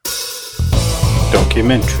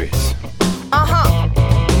Documentaries.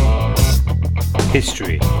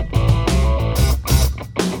 History.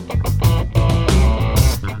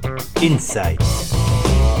 Insights.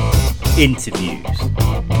 Interviews.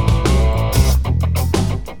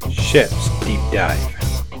 Shep's Deep Dive.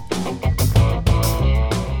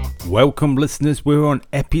 Welcome listeners, we're on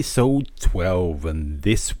episode 12 and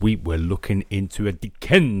this week we're looking into a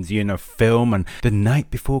Dickensian film, and the night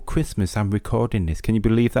before Christmas I'm recording this. Can you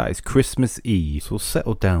believe that? It's Christmas Eve, so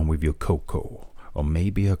settle down with your cocoa or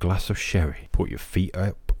maybe a glass of sherry. Put your feet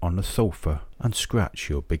up on the sofa and scratch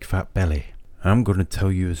your big fat belly. I'm going to tell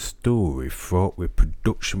you a story fraught with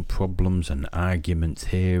production problems and arguments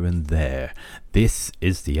here and there. This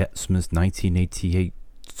is the Xmas 1988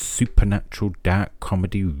 supernatural dark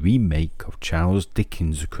comedy remake of Charles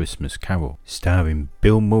Dickens' A Christmas Carol, starring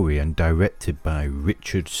Bill Murray and directed by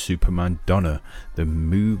Richard Superman Donner. The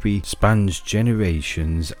movie spans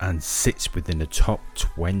generations and sits within the top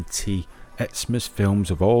 20 Xmas films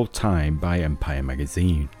of all time by Empire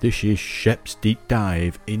magazine. This is Shep's Deep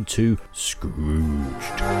Dive into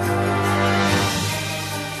Scrooged.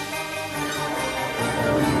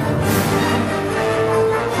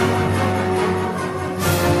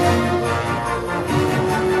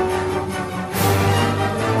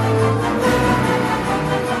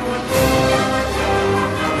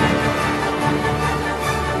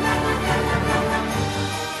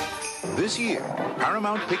 This year,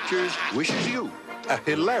 Paramount Pictures wishes you a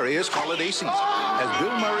hilarious holiday season as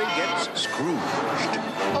Bill Murray gets Scrooged.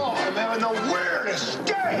 Oh, I'm having nowhere to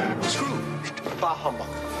stay. Scrooged. Bah humbug.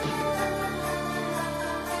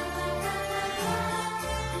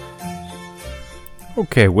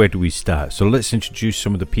 Okay, where do we start? So let's introduce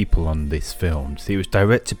some of the people on this film. See, it was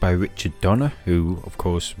directed by Richard Donner, who, of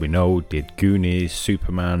course, we know did Goonies,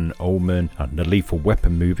 Superman, Omen, and the Lethal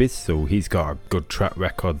Weapon movies, so he's got a good track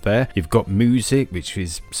record there. You've got music, which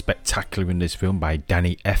is spectacular in this film, by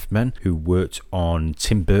Danny Elfman, who worked on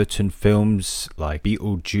Tim Burton films like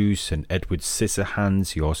Beetlejuice and Edward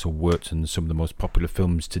Scissorhands. He also worked on some of the most popular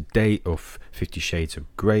films to date of 50 Shades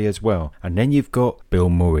of Grey as well. And then you've got Bill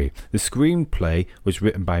Murray. The screenplay was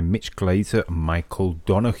written by Mitch Glazer and Michael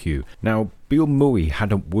Donoghue. Now, Bill Murray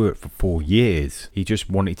hadn't worked for 4 years. He just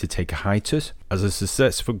wanted to take a hiatus, as a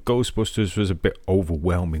success for Ghostbusters was a bit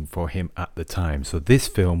overwhelming for him at the time. So this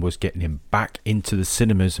film was getting him back into the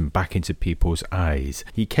cinemas and back into people's eyes.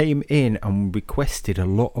 He came in and requested a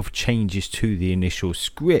lot of changes to the initial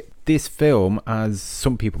script. This film, as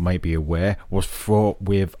some people might be aware, was fraught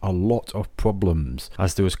with a lot of problems,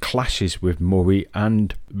 as there was clashes with Murray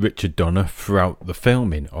and Richard Donner throughout the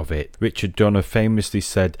filming of it. Richard Donner famously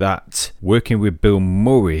said that working with Bill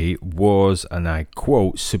Murray was, and I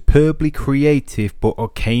quote, superbly creative but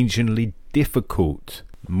occasionally difficult.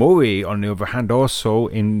 Murray, on the other hand, also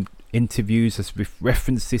in interviews has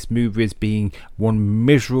referenced this movie as being one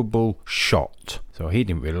miserable shot. So he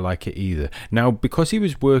didn't really like it either. Now, because he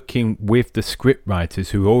was working with the script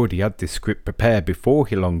writers who already had this script prepared before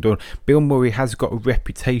he long done, Bill Murray has got a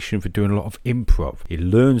reputation for doing a lot of improv. He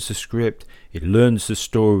learns the script, he learns the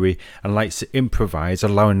story, and likes to improvise,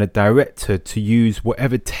 allowing the director to use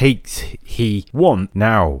whatever takes he wants.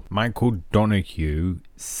 Now, Michael Donoghue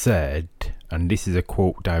said, and this is a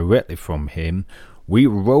quote directly from him, "We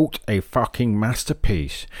wrote a fucking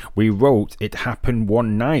masterpiece. We wrote It Happened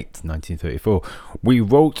One Night, 1934. We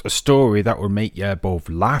wrote a story that would make you both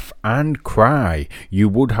laugh and cry. You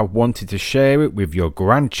would have wanted to share it with your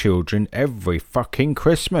grandchildren every fucking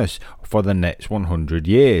Christmas for the next 100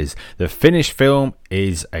 years. The finished film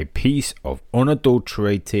is a piece of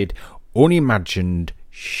unadulterated, unimagined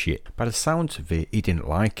shit." By the sounds of it, he didn't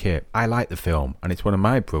like it. I like the film, and it's one of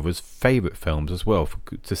my brother's favourite films as well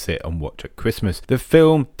to sit and watch at Christmas. The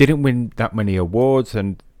film didn't win that many awards,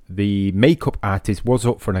 and the makeup artist was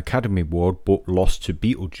up for an Academy Award but lost to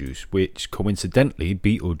Beetlejuice, which coincidentally,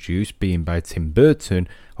 Beetlejuice being by Tim Burton,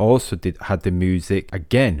 also had the music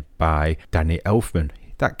again by Danny Elfman.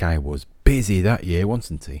 That guy was busy that year,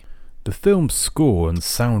 wasn't he? The film's score and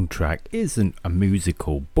soundtrack isn't a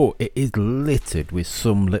musical, but it is littered with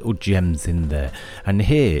some little gems in there. And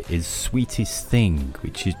here is Sweetest Thing,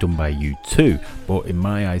 which is done by U2, but in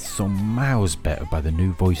my eyes some miles better by the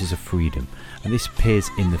New Voices of Freedom. And this appears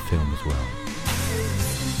in the film as well.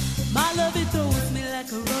 My love, it throws me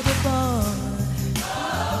like a rubber ball.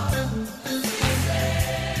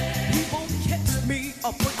 You won't catch me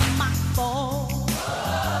up with my fall.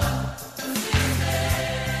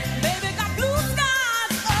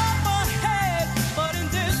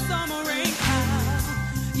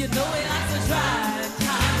 You know it likes to try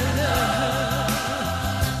kind of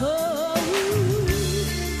love. Oh,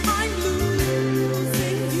 I'm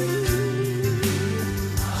losing you.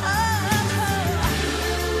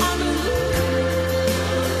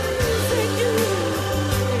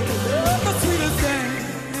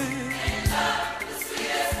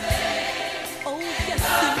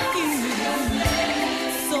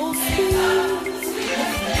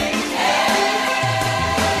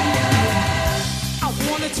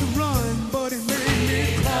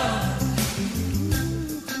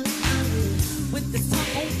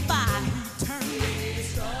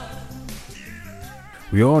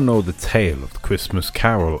 We all know the tale of the Christmas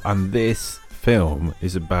Carol, and this film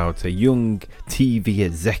is about a young TV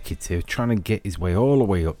executive trying to get his way all the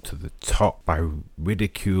way up to the top by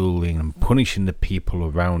ridiculing and punishing the people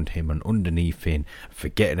around him and underneath him,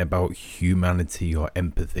 forgetting about humanity or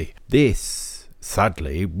empathy. This,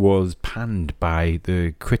 sadly, was panned by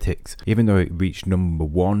the critics, even though it reached number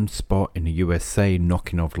 1 spot in the USA,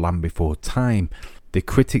 knocking off Land Before Time. The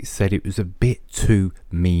critics said it was a bit too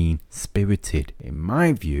mean-spirited. In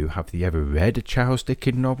my view, have you ever read a Charles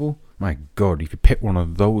Dickens novel? My God, if you pick one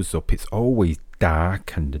of those up, it's always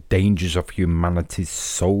dark and the dangers of humanity's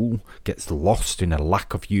soul gets lost in a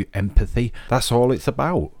lack of empathy. That's all it's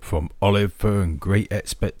about. From Oliver and Great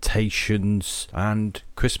Expectations and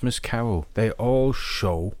Christmas Carol, they all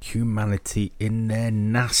show humanity in their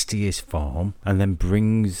nastiest form and then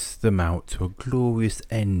brings them out to a glorious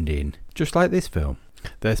ending, just like this film.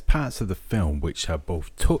 There's parts of the film which are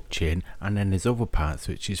both touching, and then there's other parts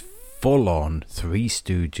which is full-on Three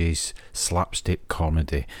Stooges slapstick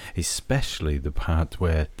comedy, especially the part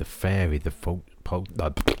where the fairy, the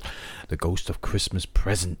ghost of Christmas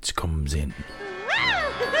Present comes in.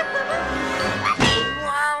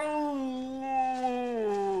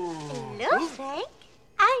 Hello, Frank.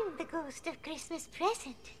 I'm the ghost of Christmas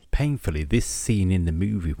Present. Painfully, this scene in the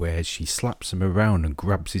movie where she slaps him around and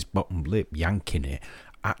grabs his bottom lip, yanking it,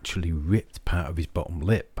 actually ripped part of his bottom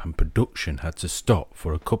lip, and production had to stop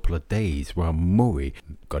for a couple of days while Murray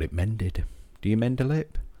got it mended. Do you mend a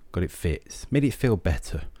lip? Got it fixed. Made it feel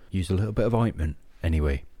better. Used a little bit of ointment.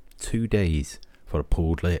 Anyway, 2 days for a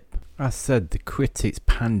pulled lip. I said the critics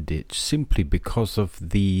panned it simply because of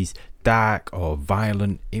these dark or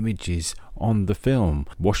violent images on the film.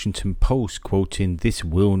 Washington Post quoting, "This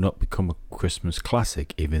will not become a Christmas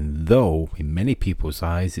classic," even though in many people's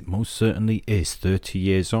eyes it most certainly is 30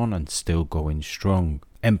 years on and still going strong.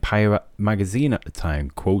 Empire magazine at the time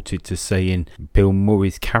quoted to saying Bill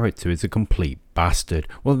Murray's character is a complete bastard.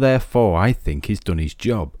 Well, therefore I think he's done his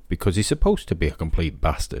job, because he's supposed to be a complete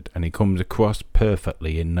bastard and he comes across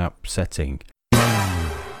perfectly in that setting.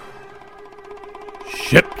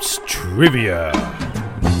 Ship's Trivia.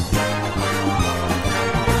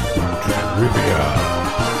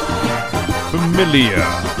 Familiar.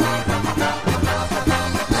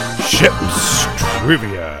 Ship's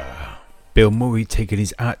Trivia. Bill Murray taking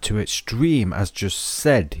his art to extreme, as just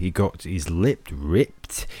said. He got his lip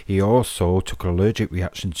ripped. He also took an allergic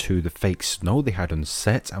reaction to the fake snow they had on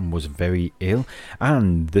set and was very ill.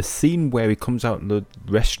 And the scene where he comes out of the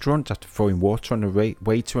restaurant after throwing water on the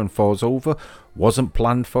waiter and falls over wasn't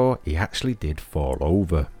planned for. He actually did fall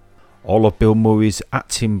over. All of Bill Murray's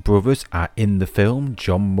acting brothers are in the film.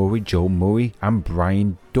 John Murray, Joe Murray and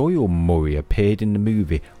Brian Doyle Murray appeared in the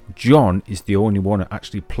movie. John is the only one that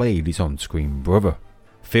actually played his on-screen brother.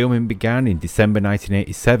 Filming began in December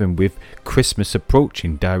 1987 with Christmas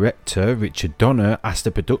approaching. Director Richard Donner asked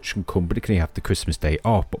the production company can he have the Christmas day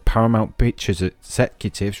off, but Paramount Pictures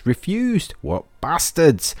executives refused. What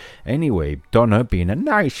bastards! Anyway, Donner, being a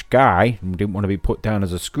nice guy and didn't want to be put down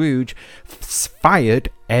as a Scrooge, fired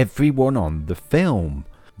everyone on the film.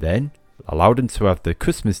 Then allowed them to have the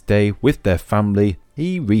Christmas day with their family.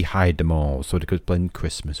 He rehired them all so they could blend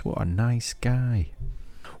Christmas. What a nice guy.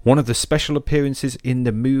 One of the special appearances in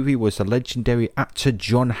the movie was the legendary actor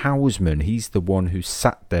John Houseman. He's the one who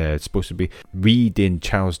sat there, supposed to be reading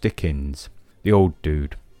Charles Dickens. The old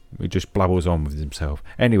dude. He just blabbers on with himself.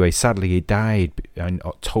 Anyway, sadly he died on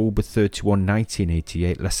October 31,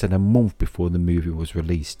 1988, less than a month before the movie was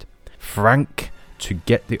released. Frank, to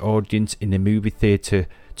get the audience in the movie theatre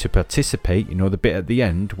to participate, you know, the bit at the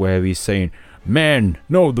end where he's saying, "Men,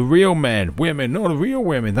 no, the real men, women, no, the real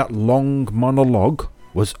women," that long monologue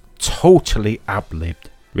was totally ad-libbed.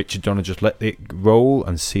 Richard Donner just let it roll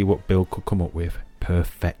and see what Bill could come up with.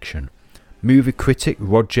 Perfection. Movie critic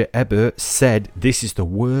Roger Ebert said this is the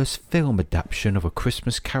worst film adaptation of A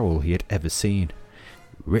Christmas Carol he had ever seen.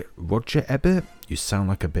 Roger Ebert, you sound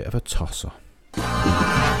like a bit of a tosser.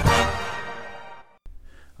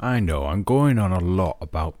 I know, I'm going on a lot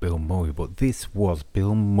about Bill Murray, but this was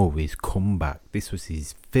Bill Murray's comeback. This was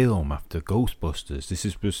his film after Ghostbusters.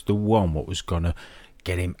 This was the one what was going to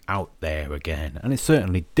get him out there again. And it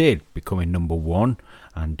certainly did, becoming number 1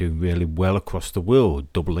 and doing really well across the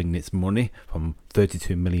world, doubling its money from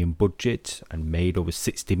 32 million budget and made over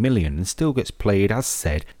 60 million, and still gets played, as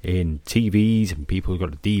said, in TVs, and people who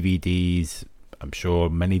got the DVDs. I'm sure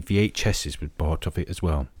many VHSs was bought of it as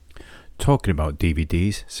well. Talking about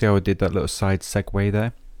DVDs, see how I did that little side segue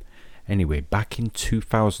there? Anyway, back in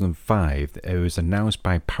 2005, it was announced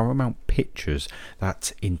by Paramount Pictures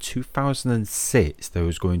that in 2006 they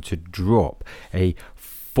was going to drop a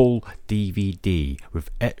full DVD with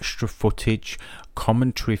extra footage,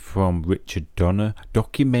 commentary from Richard Donner,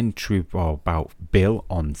 documentary about Bill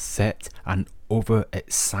on set, and other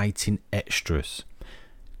exciting extras.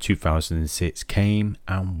 2006 came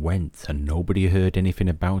and went and nobody heard anything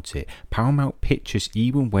about it. Paramount Pictures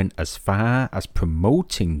even went as far as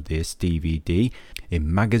promoting this DVD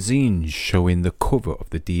in magazines showing the cover of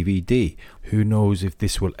the DVD. Who knows if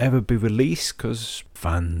this will ever be released because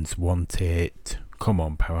fans want it. Come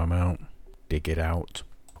on Paramount, dig it out.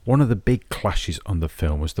 One of the big clashes on the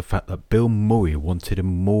film was the fact that Bill Murray wanted a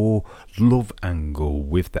more love angle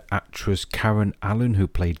with the actress Karen Allen who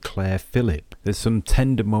played Claire Phillip. There's some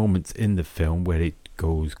tender moments in the film where it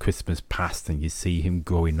goes Christmas past and you see him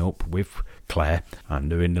growing up with Claire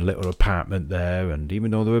and they're in a little apartment there, and even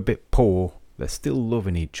though they're a bit poor, they're still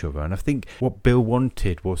loving each other. And I think what Bill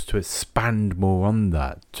wanted was to expand more on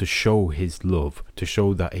that, to show his love, to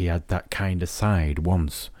show that he had that kind of side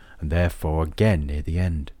once. And therefore again near the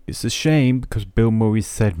end. It's a shame because Bill Murray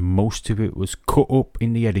said most of it was cut up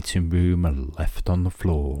in the editing room and left on the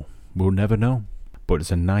floor. We'll never know. But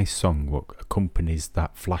it's a nice song what accompanies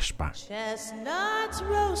that flashback. Chestnuts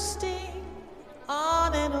roasting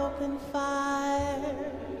on an open fire,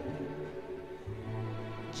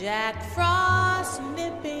 Jack Frost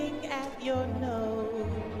nipping at your nose,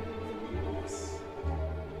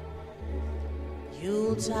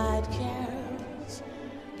 Yuletide carols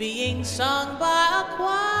being sung by a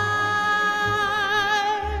choir,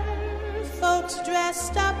 folks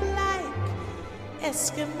dressed up like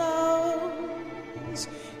Eskimos.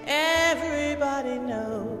 Everybody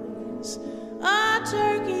knows a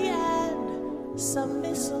turkey and some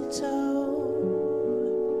mistletoe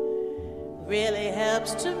really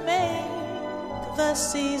helps to make the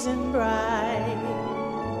season bright.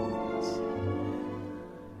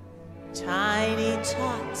 Tiny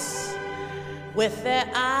tots with their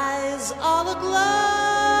eyes all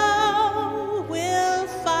aglow will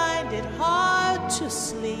find it hard to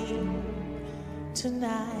sleep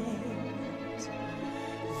tonight.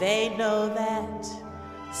 They know that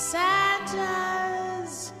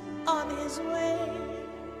Santa's on his way.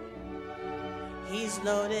 He's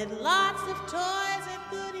loaded lots of toys and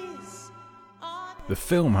goodies on. The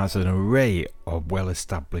film has an array of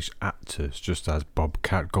well-established actors, just as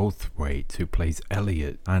Bobcat Goldthwait, who plays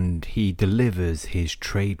Elliot, and he delivers his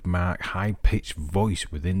trademark high-pitched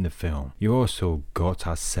voice within the film. You also got,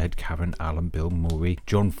 as said, Karen Allen, Bill Murray,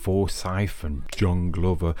 John Forsythe and John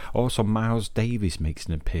Glover. Also Miles Davis makes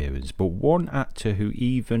an appearance, but one actor who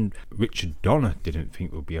even Richard Donner didn't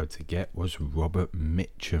think we'd be able to get was Robert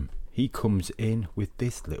Mitchum. He comes in with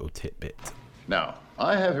this little tidbit. Now,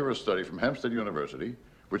 I have here a study from Hampstead University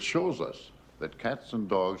which shows us that cats and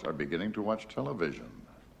dogs are beginning to watch television.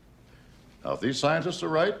 Now, if these scientists are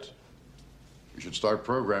right, we should start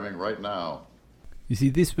programming right now. You see,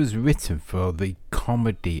 this was written for the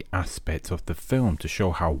comedy aspect of the film to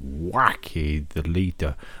show how wacky the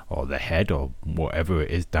leader or the head or whatever it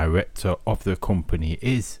is, director of the company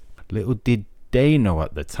is. Little did they know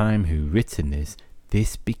at the time who written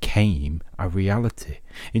this became a reality.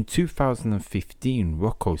 In 2015,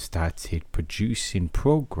 Rocco started producing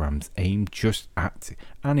programs aimed just at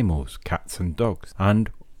animals, cats and dogs, and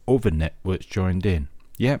other networks joined in.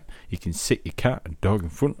 Yep, you can sit your cat and dog in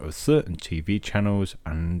front of certain TV channels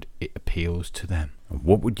and it appeals to them. And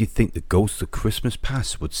what would you think the Ghost of Christmas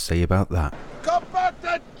Past would say about that? Come back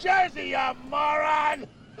to Jersey, you moron!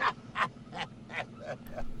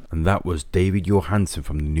 And that was David Johansen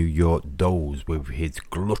from the New York Dolls with his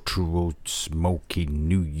guttural, smoky,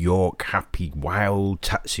 New York, happy, wild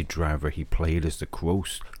taxi driver he played as the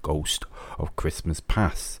Ghost of Christmas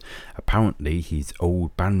Past. Apparently, his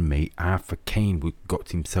old bandmate Arthur Kane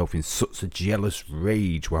got himself in such a jealous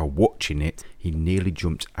rage while watching it, he nearly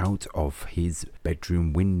jumped out of his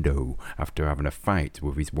bedroom window after having a fight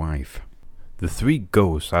with his wife. The three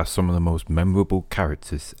ghosts are some of the most memorable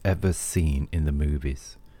characters ever seen in the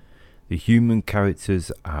movies. The human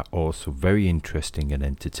characters are also very interesting and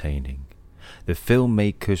entertaining. The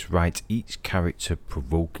filmmakers write each character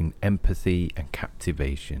provoking empathy and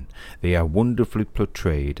captivation. They are wonderfully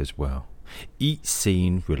portrayed as well. Each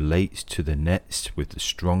scene relates to the next with a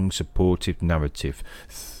strong supportive narrative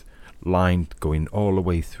line going all the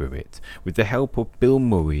way through it. With the help of Bill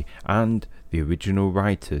Murray and the original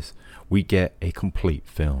writers, we get a complete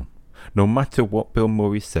film. No matter what Bill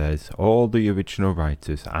Murray says, all the original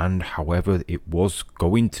writers, and however it was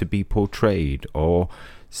going to be portrayed or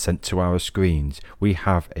sent to our screens, we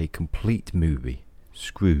have a complete movie.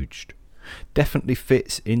 Scrooged definitely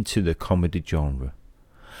fits into the comedy genre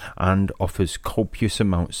and offers copious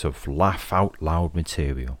amounts of laugh out loud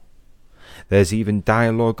material. There's even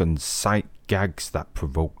dialogue and sight gags that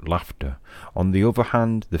provoke laughter. On the other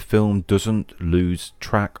hand, the film doesn't lose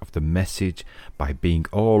track of the message by being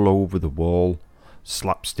all over the wall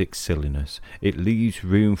slapstick silliness. It leaves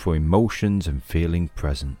room for emotions and feeling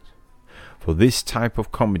present. For this type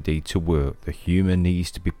of comedy to work, the humour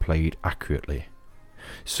needs to be played accurately.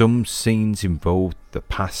 Some scenes involved the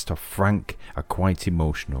past of Frank are quite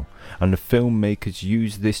emotional, and the filmmakers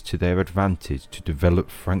use this to their advantage to develop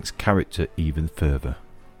Frank's character even further.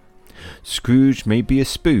 Scrooge may be a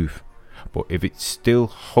spoof, but if it still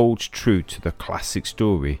holds true to the classic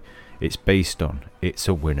story it's based on, it's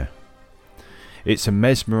a winner. It's a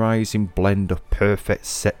mesmerising blend of perfect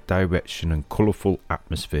set direction and colourful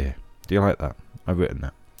atmosphere. Do you like that? I've written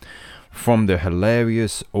that. From the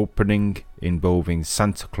hilarious opening involving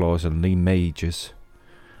Santa Claus and Lee Majors,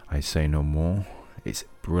 I say no more, it's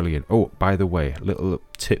brilliant. Oh, by the way, a little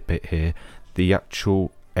tidbit here, the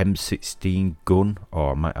actual M16 gun,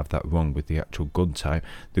 or I might have that wrong with the actual gun type,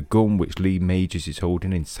 the gun which Lee Majors is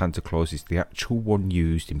holding in Santa Claus is the actual one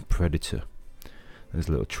used in Predator. There's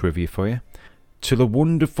a little trivia for you. To the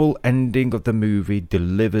wonderful ending of the movie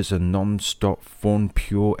delivers a non-stop fun,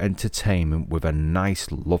 pure entertainment with a nice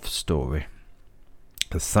love story.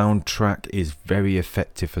 The soundtrack is very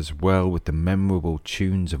effective as well, with the memorable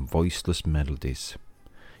tunes and voiceless melodies.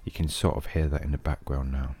 You can sort of hear that in the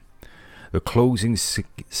background now. The closing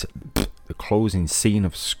scene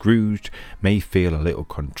of Scrooge may feel a little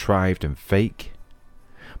contrived and fake,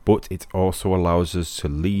 but it also allows us to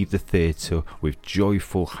leave the theatre with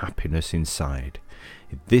joyful happiness inside.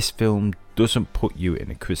 If this film doesn't put you in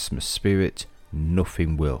a Christmas spirit,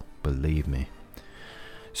 nothing will, believe me.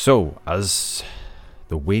 So, as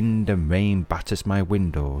the wind and rain batters my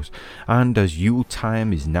windows, and as Yule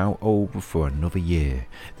time is now over for another year,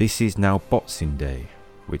 this is now Boxing Day,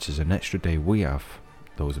 which is an extra day we have,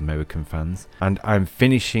 those American fans, and I'm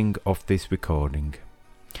finishing off this recording.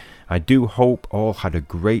 I do hope all had a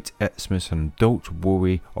great Xmas, and don't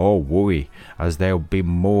worry, as there'll be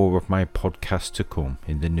more of my podcast to come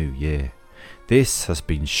in the new year. This has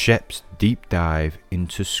been Shep's deep dive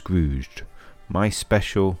into Scrooge, my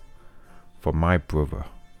special for my brother.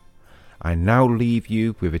 I now leave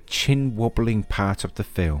you with a chin-wobbling part of the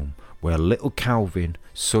film, where little Calvin,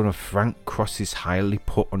 son of Frank Cross's highly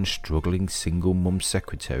put on struggling single mum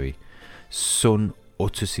secretary, son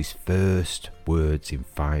utters his first words in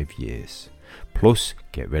 5 years. Plus,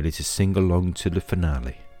 get ready to sing along to the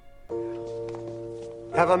finale.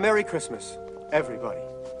 Have a Merry Christmas, everybody.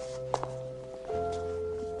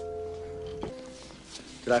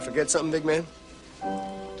 Did I forget something, big man?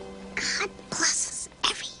 God bless us,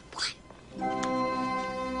 everyone.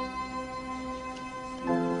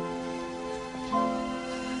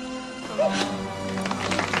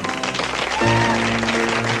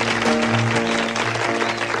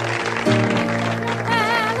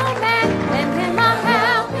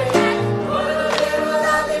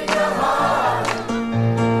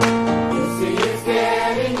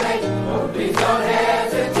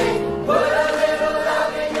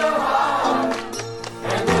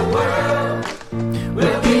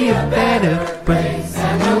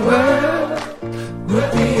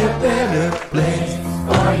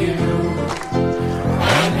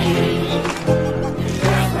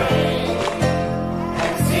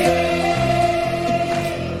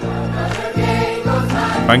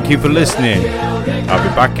 Thank you for listening. I'll be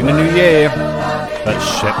back in the new year. That's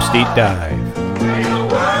Shep's Deep Dive.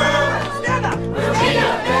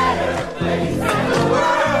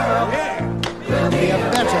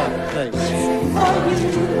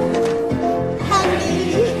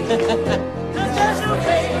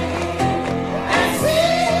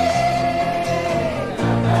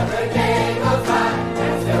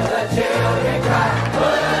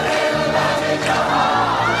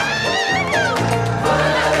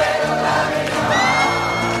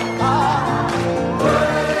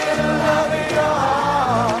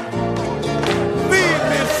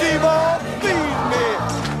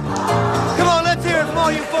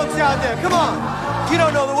 Come on. You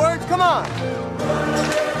don't know the words? Come on.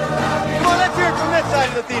 Come on, let's hear it from this side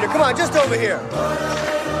of the theater. Come on, just over here.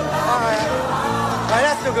 All right. All right,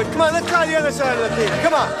 that's still good. Come on, let's try the other side of the theater.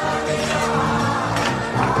 Come on.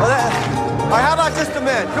 Well, all right, how about just the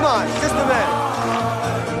men? Come on, just the men.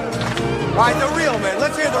 All right, the real men.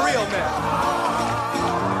 Let's hear the real men.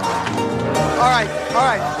 All right, all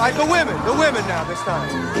right. All right, the women now this time.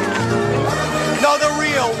 No, the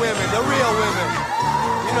real women, the real women.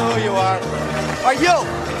 You know who you are. Are you?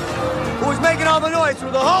 Who was making all the noise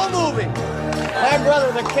through the whole movie? My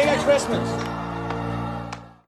brother, the king of Christmas.